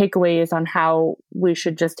takeaways on how we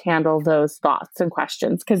should just handle those thoughts and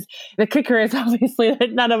questions? Because the kicker is obviously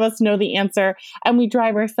that none of us know the answer, and we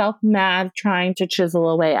drive ourselves mad trying to chisel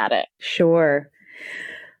away at it. Sure.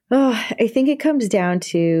 Oh, I think it comes down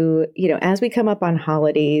to, as we come up on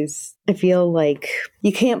holidays, I feel like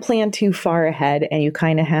you can't plan too far ahead, and you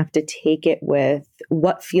kind of have to take it with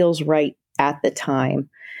what feels right at the time.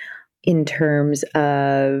 In terms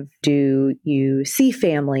of, do you see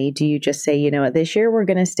family? Do you just say, this year we're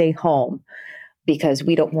going to stay home because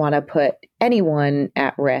we don't want to put anyone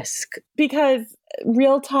at risk? Because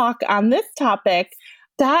real talk on this topic,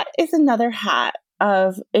 that is another hat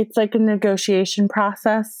of, it's like a negotiation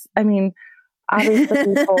process. I mean,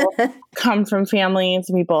 obviously people come from families.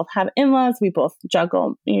 We both have in-laws. We both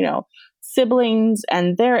juggle, siblings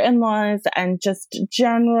and their in-laws and just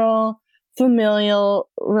general familial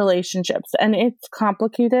relationships. And it's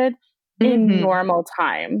complicated in normal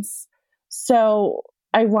times. So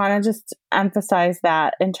I want to just emphasize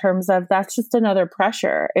that in terms of, that's just another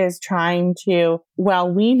pressure, is trying to, well,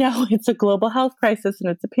 we know it's a global health crisis and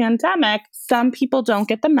it's a pandemic. Some people don't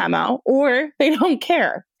get the memo or they don't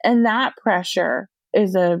care. And that pressure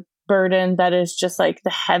is a burden that is just like the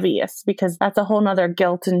heaviest, because that's a whole nother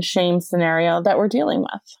guilt and shame scenario that we're dealing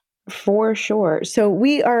with. For sure. So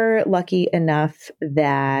we are lucky enough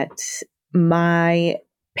that my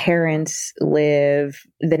parents live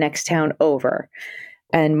the next town over,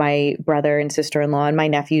 and my brother and sister-in-law and my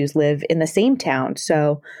nephews live in the same town.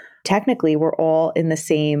 So technically we're all in the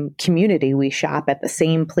same community. We shop at the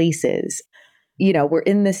same places. We're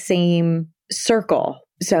in the same circle.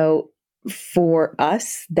 So for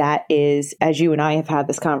us, that is, as you and I have had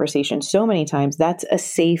this conversation so many times, that's a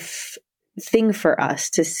safe thing for us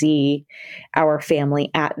to see our family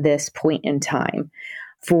at this point in time.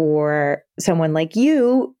 For someone like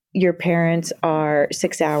you, your parents are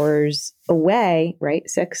 6 hours away, right?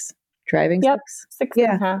 6 driving? Yep. 6? 6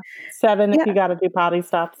 and a half. 7 if you got to do potty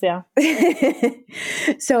stops. Yeah.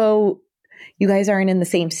 So you guys aren't in the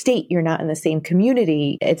same state. You're not in the same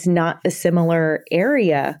community. It's not a similar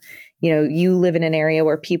area. You live in an area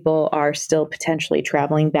where people are still potentially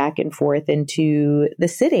traveling back and forth into the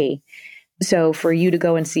city. So for you to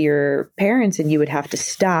go and see your parents, and you would have to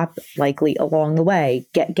stop likely along the way,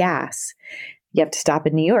 get gas. You have to stop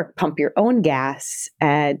in New York, pump your own gas.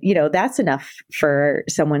 And, that's enough for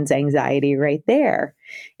someone's anxiety right there.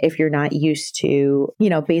 If you're not used to,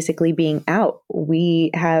 basically being out. We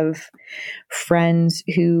have friends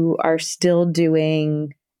who are still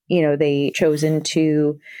doing, they chosen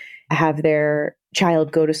to have their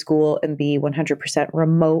child go to school and be 100%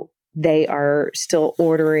 remote. They are still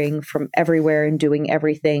ordering from everywhere and doing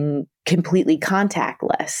everything completely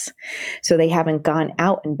contactless. So they haven't gone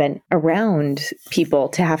out and been around people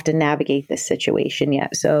to have to navigate this situation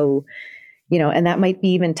yet. So, and that might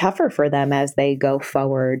be even tougher for them as they go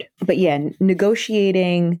forward. But yeah,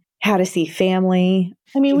 negotiating how to see family.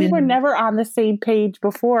 I mean, we were never on the same page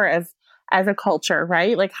before as a culture,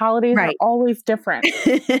 right? Like holidays are always different.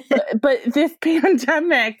 but this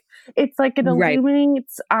pandemic, it's like it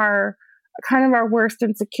illuminates our worst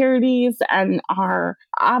insecurities, and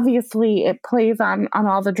obviously it plays on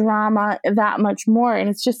all the drama that much more. And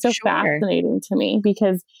it's just so fascinating to me,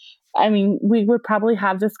 because I mean, we would probably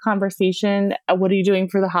have this conversation, what are you doing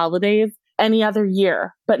for the holidays, any other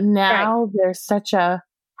year. But now there's such a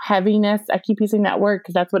heaviness. I keep using that word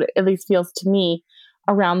because that's what it at least feels to me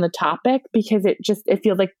around the topic, because it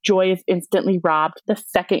feels like joy is instantly robbed the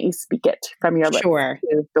second you speak it from your lips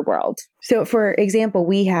to the world. So for example,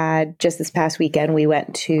 we had just this past weekend, we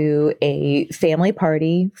went to a family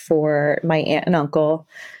party for my aunt and uncle.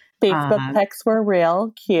 Facebook pics were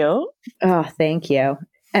real cute. Oh, thank you.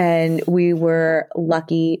 And we were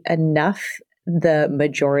lucky enough, the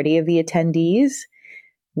majority of the attendees,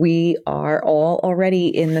 we are all already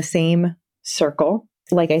in the same circle.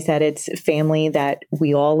 Like I said, it's family that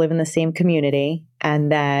we all live in the same community.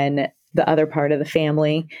 And then the other part of the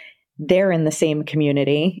family, they're in the same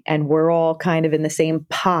community, and we're all kind of in the same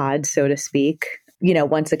pod, so to speak.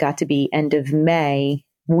 Once it got to be end of May,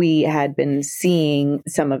 we had been seeing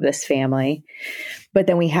some of this family. But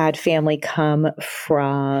then we had family come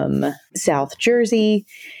from South Jersey.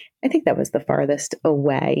 I think that was the farthest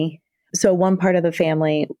away. So one part of the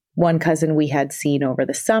family, one cousin we had seen over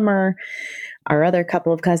the summer. Our other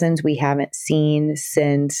couple of cousins we haven't seen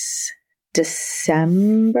since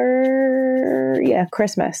December. Yeah,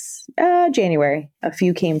 Christmas, January. A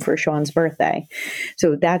few came for Sean's birthday.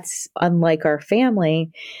 So that's unlike our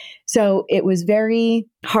family. So it was very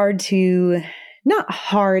hard to, not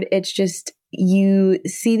hard, it's just you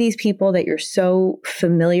see these people that you're so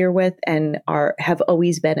familiar with and have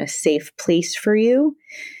always been a safe place for you.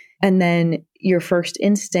 And then your first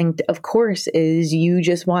instinct, of course, is you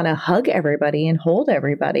just want to hug everybody and hold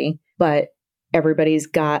everybody. But everybody's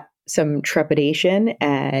got some trepidation.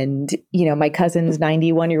 And, my cousin's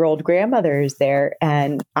 91-year-old grandmother is there,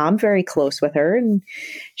 and I'm very close with her. And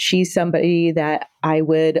she's somebody that I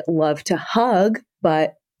would love to hug,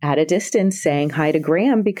 but at a distance saying hi to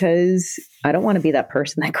Graham, because I don't want to be that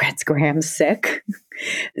person that gets Graham sick.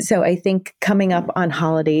 So I think coming up on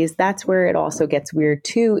holidays, that's where it also gets weird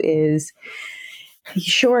too, is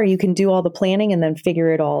sure, you can do all the planning and then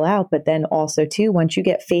figure it all out. But then also too, once you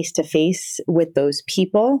get face to face with those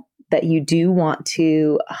people that you do want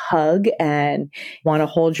to hug and want to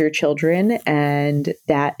hold your children, and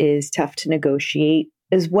that is tough to negotiate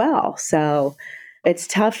as well. So it's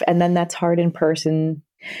tough. And then that's hard in person.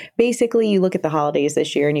 Basically, you look at the holidays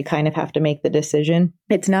this year and you kind of have to make the decision.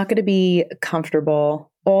 It's not going to be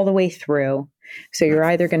comfortable all the way through. So you're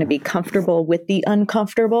either going to be comfortable with the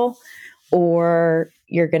uncomfortable, or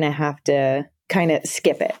you're going to have to kind of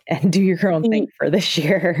skip it and do your own thing for this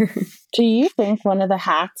year. Do you think one of the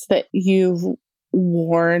hacks that you've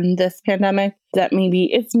worn this pandemic, that maybe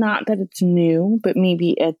it's not that it's new, but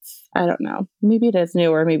maybe it's, I don't know, maybe it is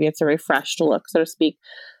new, or maybe it's a refreshed look, so to speak,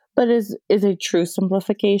 but is a true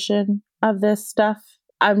simplification of this stuff?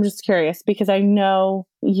 I'm just curious, because I know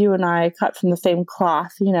you and I cut from the same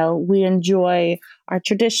cloth. We enjoy our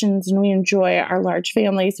traditions and we enjoy our large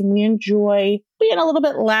families and we enjoy being a little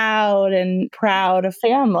bit loud and proud of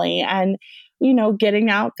family and,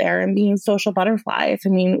 getting out there and being social butterflies. I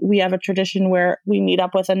mean, we have a tradition where we meet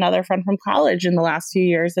up with another friend from college in the last few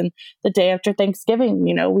years, and the day after Thanksgiving,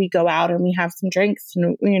 we go out and we have some drinks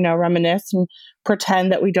and, reminisce and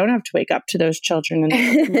pretend that we don't have to wake up to those children in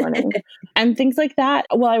the morning and things like that.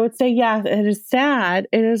 Well, I would say, yeah, it is sad.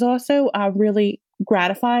 It is also really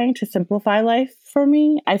gratifying to simplify life for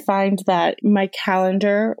me. I find that my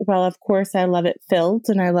calendar, well, of course, I love it filled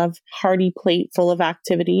and I love hearty plate full of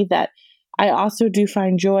activity, that I also do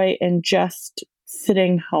find joy in just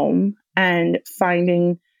sitting home and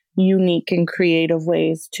finding unique and creative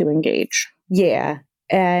ways to engage. Yeah.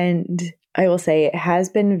 And I will say it has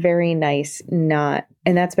been very nice and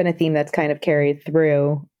that's been a theme that's kind of carried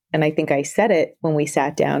through. And I think I said it when we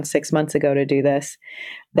sat down 6 months ago to do this,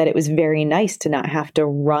 that it was very nice to not have to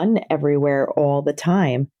run everywhere all the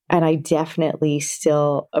time. And I definitely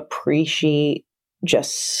still appreciate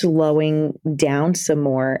just slowing down some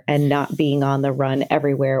more and not being on the run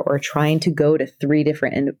everywhere, or trying to go to 3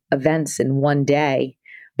 different events in one day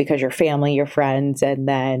because your family, your friends, and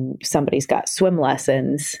then somebody's got swim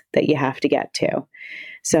lessons that you have to get to.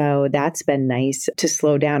 So that's been nice to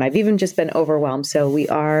slow down. I've even just been overwhelmed. So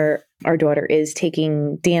our daughter is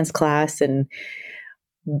taking dance class, and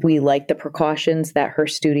we like the precautions that her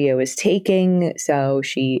studio is taking. So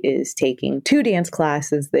she is taking 2 dance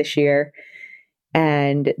classes this year.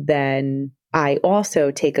 And then I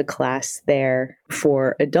also take a class there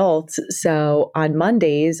for adults. So on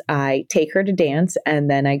Mondays, I take her to dance,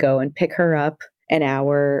 and then I go and pick her up an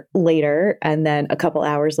hour later. And then a couple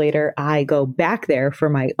hours later, I go back there for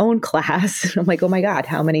my own class. I'm like, oh my God,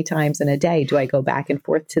 how many times in a day do I go back and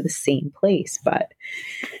forth to the same place? But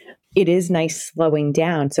it is nice slowing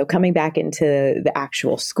down. So coming back into the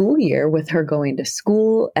actual school year with her going to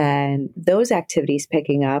school and those activities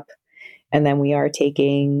picking up. And then we are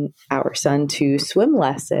taking our son to swim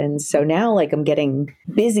lessons. So now I'm getting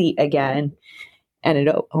busy again. And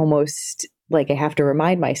it almost I have to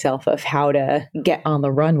remind myself of how to get on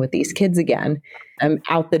the run with these kids again. I'm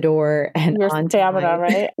out the door and your on stamina, time.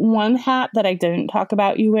 Right? One hat that I didn't talk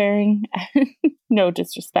about you wearing, no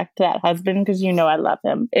disrespect to that husband, because I love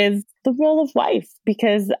him, is the role of wife.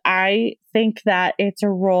 Because I think that it's a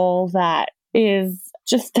role that is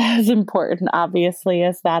just as important, obviously,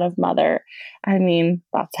 as that of mother. I mean,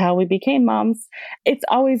 that's how we became moms. It's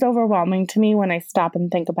always overwhelming to me when I stop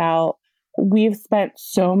and think about, we've spent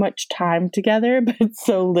so much time together, but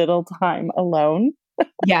so little time alone.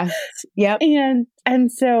 Yes. Yep.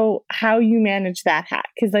 And so how you manage that hat,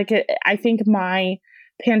 because I think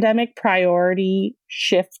pandemic priority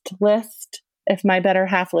shift list. If my better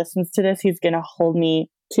half listens to this, he's going to hold me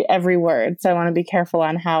to every word. So I want to be careful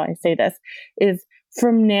on how I say this, is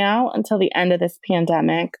from now until the end of this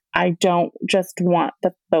pandemic, I don't just want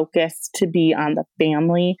the focus to be on the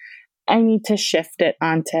family. I need to shift it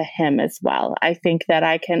onto him as well. I think that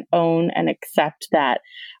I can own and accept that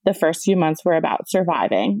the first few months were about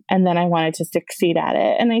surviving, and then I wanted to succeed at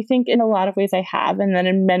it. And I think in a lot of ways I have, and then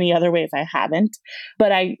in many other ways I haven't.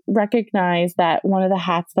 But I recognize that one of the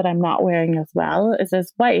hats that I'm not wearing as well is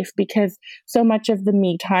as wife, because so much of the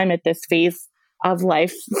me time at this phase of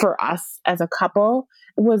life for us as a couple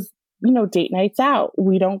was, date nights out.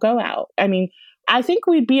 We don't go out. I mean, I think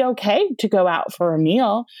we'd be okay to go out for a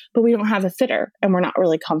meal, but we don't have a sitter and we're not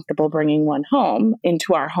really comfortable bringing one home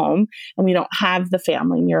into our home, and we don't have the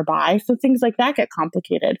family nearby. So things like that get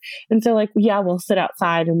complicated. And so we'll sit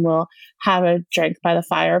outside and we'll have a drink by the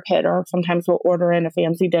fire pit, or sometimes we'll order in a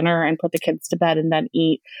fancy dinner and put the kids to bed and then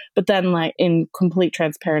eat. But then in complete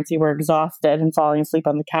transparency, we're exhausted and falling asleep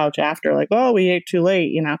on the couch after we ate too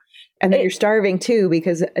late, And then you're starving too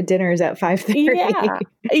because dinner is at 5:30.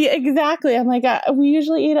 Yeah, exactly. I'm we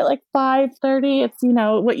usually eat at 5:30. It's,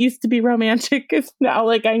 what used to be romantic is now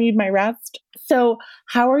I need my rest. So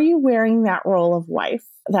how are you wearing that role of wife,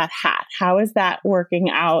 that hat? How is that working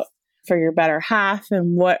out for your better half?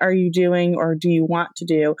 And what are you doing, or do you want to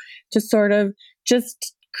do to sort of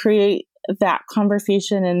just create that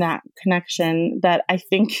conversation and that connection that I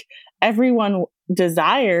think everyone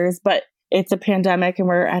desires, but it's a pandemic and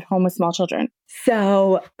we're at home with small children.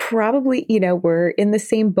 So probably, we're in the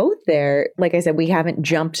same boat there. Like I said, we haven't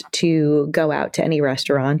jumped to go out to any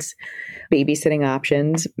restaurants, babysitting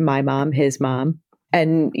options, my mom, his mom.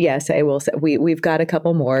 And yes, I will say we've got a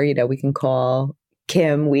couple more, we can call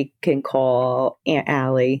Kim, we can call Aunt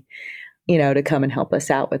Allie, to come and help us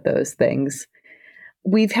out with those things.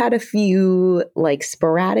 We've had a few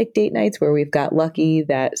sporadic date nights where we've got lucky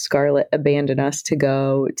that Scarlett abandoned us to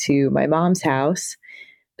go to my mom's house.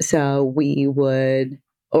 So we would,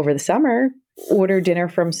 over the summer, order dinner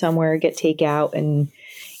from somewhere, get takeout, and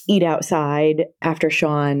eat outside after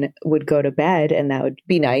Sean would go to bed. And that would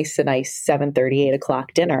be nice, a nice 7:30, 8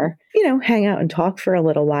 o'clock dinner, hang out and talk for a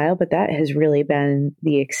little while. But that has really been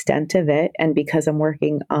the extent of it. And because I'm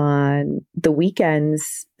working on the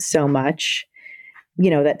weekends so much,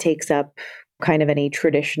 that takes up kind of any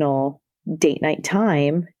traditional date night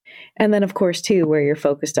time. And then, of course, too, where you're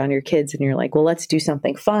focused on your kids and you're well, let's do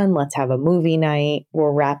something fun. Let's have a movie night.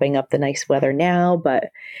 We're wrapping up the nice weather now, but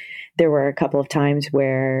there were a couple of times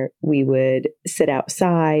where we would sit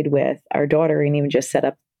outside with our daughter and even just set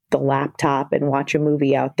up the laptop and watch a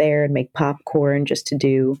movie out there and make popcorn just to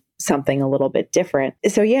do something a little bit different.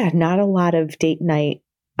 So yeah, not a lot of date night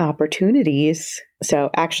opportunities. So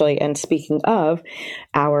actually, and speaking of,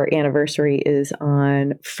 our anniversary is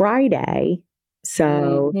on Friday.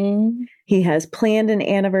 So he has planned an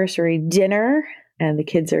anniversary dinner and the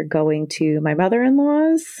kids are going to my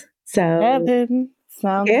mother-in-law's. So heaven.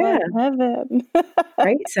 Sounds like heaven.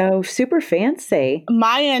 Right? So super fancy.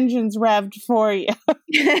 My engine's revved for you.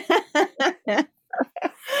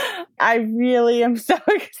 I really am so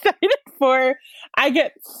excited I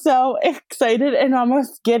get so excited and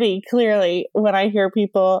almost giddy, clearly, when I hear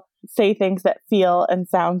people say things that feel and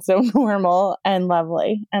sound so normal and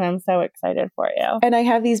lovely. And I'm so excited for you. And I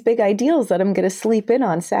have these big ideals that I'm going to sleep in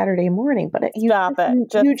on Saturday morning, but you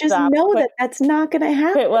just know that that's not going to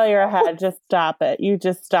happen. Quit while you're ahead. Just stop it. You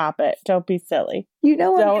just stop it. Don't be silly.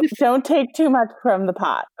 Don't take too much from the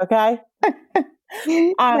pot. Okay.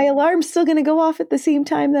 My alarm's still going to go off at the same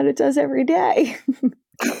time that it does every day.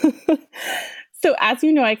 So as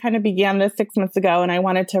you know, I kind of began this 6 months ago, and I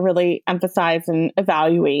wanted to really emphasize and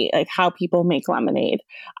evaluate how people make lemonade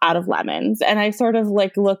out of lemons. And I sort of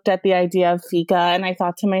looked at the idea of fika, and I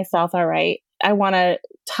thought to myself, all right, I want to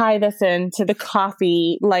tie this into the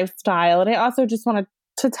coffee lifestyle. And I also just wanted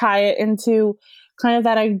to tie it into kind of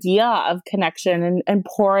that idea of connection and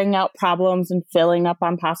pouring out problems and filling up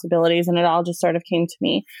on possibilities. And it all just sort of came to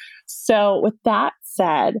me. So with that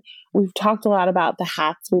said, we've talked a lot about the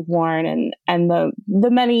hats we've worn and the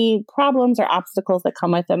many problems or obstacles that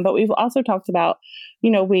come with them. But we've also talked about,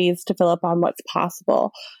 ways to fill up on what's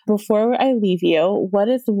possible. Before I leave you, what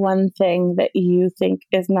is one thing that you think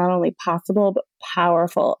is not only possible, but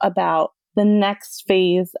powerful about the next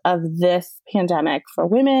phase of this pandemic for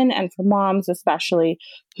women and for moms, especially,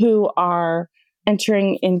 who are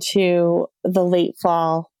entering into the late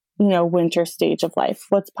fall, winter stage of life?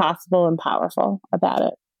 What's possible and powerful about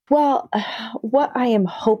it? Well, what I am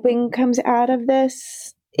hoping comes out of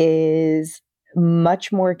this is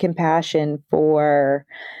much more compassion for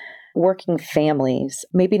working families,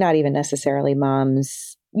 maybe not even necessarily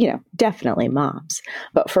moms, definitely moms,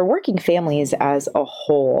 but for working families as a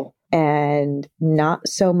whole, and not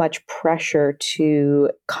so much pressure to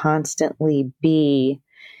constantly be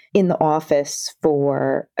in the office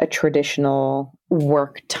for a traditional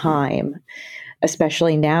work time,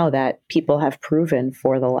 especially now that people have proven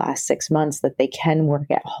for the last 6 months that they can work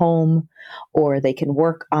at home or they can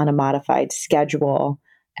work on a modified schedule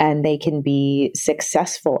and they can be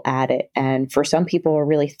successful at it. And for some people are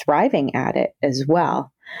really thriving at it as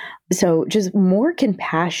well. So just more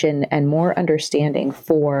compassion and more understanding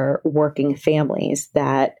for working families,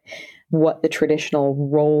 that what the traditional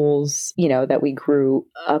roles, that we grew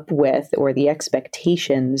up with, or the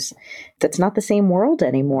expectations, that's not the same world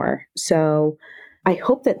anymore. So I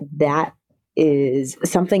hope that that is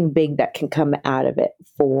something big that can come out of it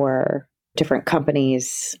for different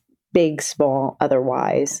companies, big, small,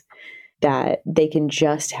 otherwise, that they can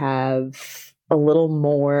just have a little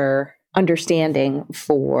more understanding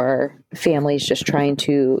for families just trying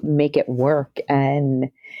to make it work. And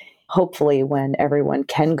hopefully when everyone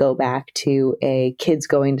can go back to a kids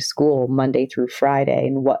going to school Monday through Friday,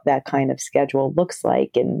 and what that kind of schedule looks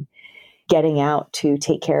like, and getting out to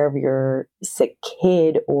take care of your sick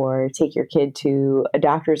kid or take your kid to a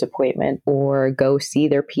doctor's appointment or go see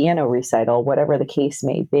their piano recital, whatever the case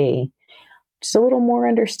may be. Just a little more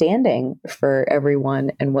understanding for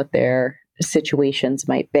everyone and what their situations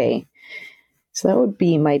might be. So that would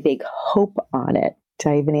be my big hope on it. Did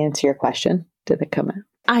I even answer your question? Did it come out?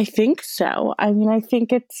 I think so. I mean, I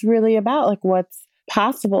think it's really about like what's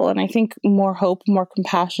possible. And I think more hope, more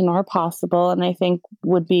compassion are possible. And I think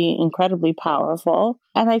would be incredibly powerful.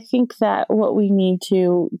 And I think that what we need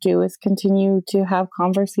to do is continue to have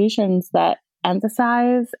conversations that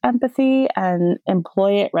emphasize empathy and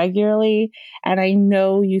employ it regularly. And I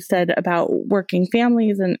know you said about working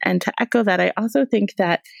families, and to echo that, I also think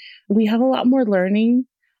that we have a lot more learning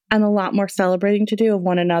and a lot more celebrating to do of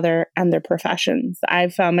one another and their professions.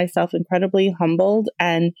 I've found myself incredibly humbled,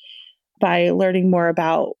 and by learning more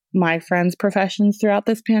about my friends' professions throughout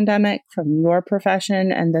this pandemic, from your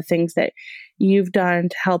profession and the things that you've done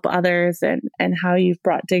to help others, and how you've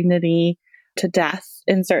brought dignity to death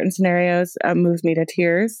in certain scenarios, moves me to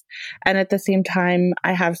tears. And at the same time,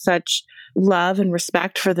 I have such love and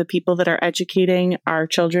respect for the people that are educating our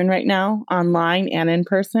children right now, online and in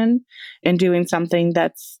person, and doing something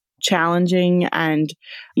that's challenging, and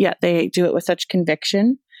yet they do it with such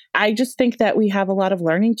conviction. I just think that we have a lot of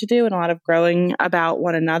learning to do and a lot of growing about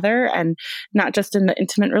one another, and not just in the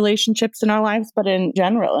intimate relationships in our lives, but in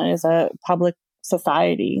general, and as a public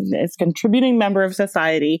society, as a contributing member of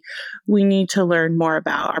society, we need to learn more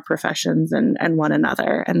about our professions and one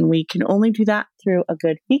another. And we can only do that through a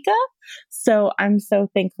good fika. So I'm so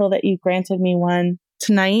thankful that you granted me one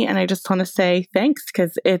tonight. And I just want to say thanks,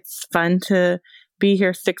 because it's fun to be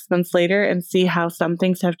here 6 months later and see how some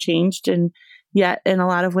things have changed. And yet in a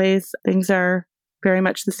lot of ways, things are very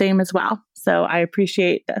much the same as well. So I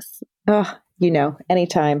appreciate this. Oh,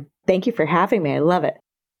 anytime. Thank you for having me. I love it.